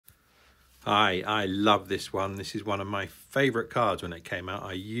I love this one. This is one of my favourite cards when it came out.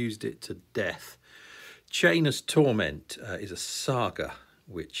 I used it to death. Chainer's Torment is a saga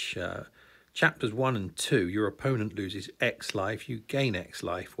which chapters 1 and 2, your opponent loses X life, you gain X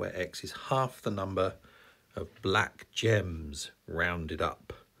life, where X is half the number of black gems rounded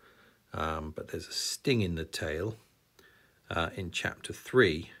up. But there's a sting in the tail. In chapter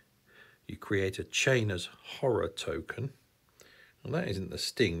 3, you create a Chainer's Horror token. Well, that isn't the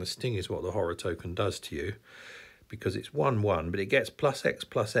sting. The sting is what the horror token does to you, because it's 1/1, but it gets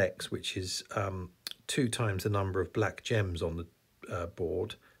 +X, which is 2 times the number of black gems on the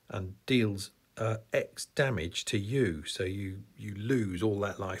board, and deals X damage to you. So you lose all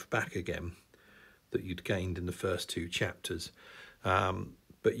that life back again that you'd gained in the first 2 chapters.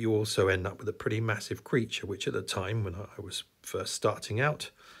 But you also end up with a pretty massive creature, which at the time when I was first starting out,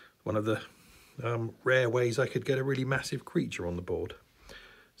 one of the rare ways I could get a really massive creature on the board.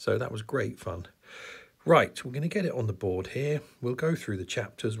 So that was great fun. Right, we're going to get it on the board here. We'll go through the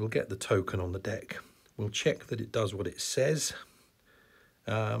chapters. We'll get the token on the deck. We'll check that it does what it says.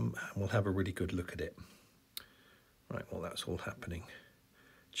 And we'll have a really good look at it. Right, well, that's all happening.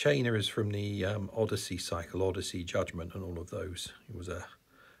 Chainer is from the Odyssey cycle, Odyssey, Judgment, and all of those. He was an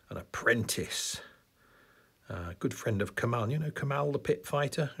apprentice. Good friend of Kamahl. You know Kamahl, the pit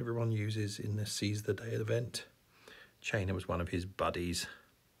fighter everyone uses in the Seize the Day event. Chainer was one of his buddies.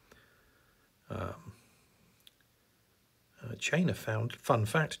 Chainer found, fun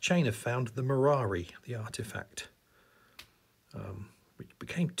fact, Chainer found the Mirari, the artifact, which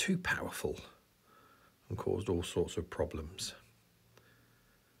became too powerful and caused all sorts of problems.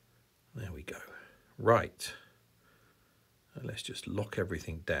 There we go. Right. Let's just lock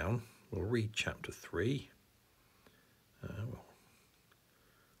everything down. We'll read chapter 3. We'll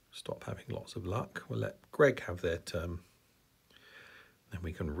stop having lots of luck. We'll let Greg have their turn. Then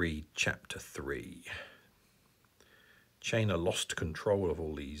we can read chapter 3. Chainer lost control of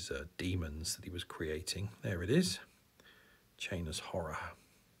all these demons that he was creating. There it is. Chainer's Horror.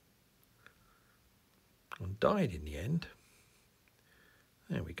 And died in the end.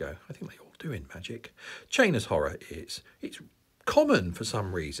 There we go. I think they all do in Magic. Chainer's Horror is, it's common for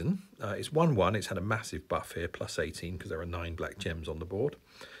some reason. It's 1/1. It's had a massive buff here, +18, because there are 9 black gems on the board.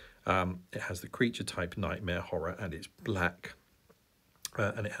 It has the creature type Nightmare Horror, and it's black.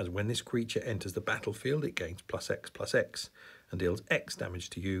 And it has, when this creature enters the battlefield, it gains +X and deals X damage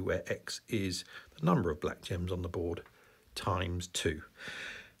to you, where X is the number of black gems on the board times 2.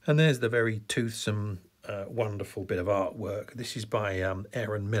 And there's the very toothsome, wonderful bit of artwork. This is by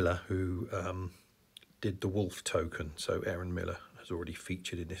Aaron Miller, who did the Wolf token. So Aaron Miller has already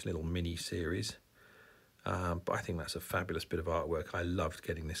featured in this little mini series. But I think that's a fabulous bit of artwork. I loved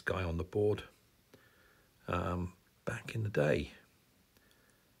getting this guy on the board back in the day.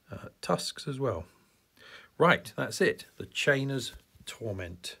 Tusks as well. Right, that's it. The Chainer's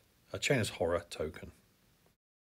Torment, Chainer's Horror token.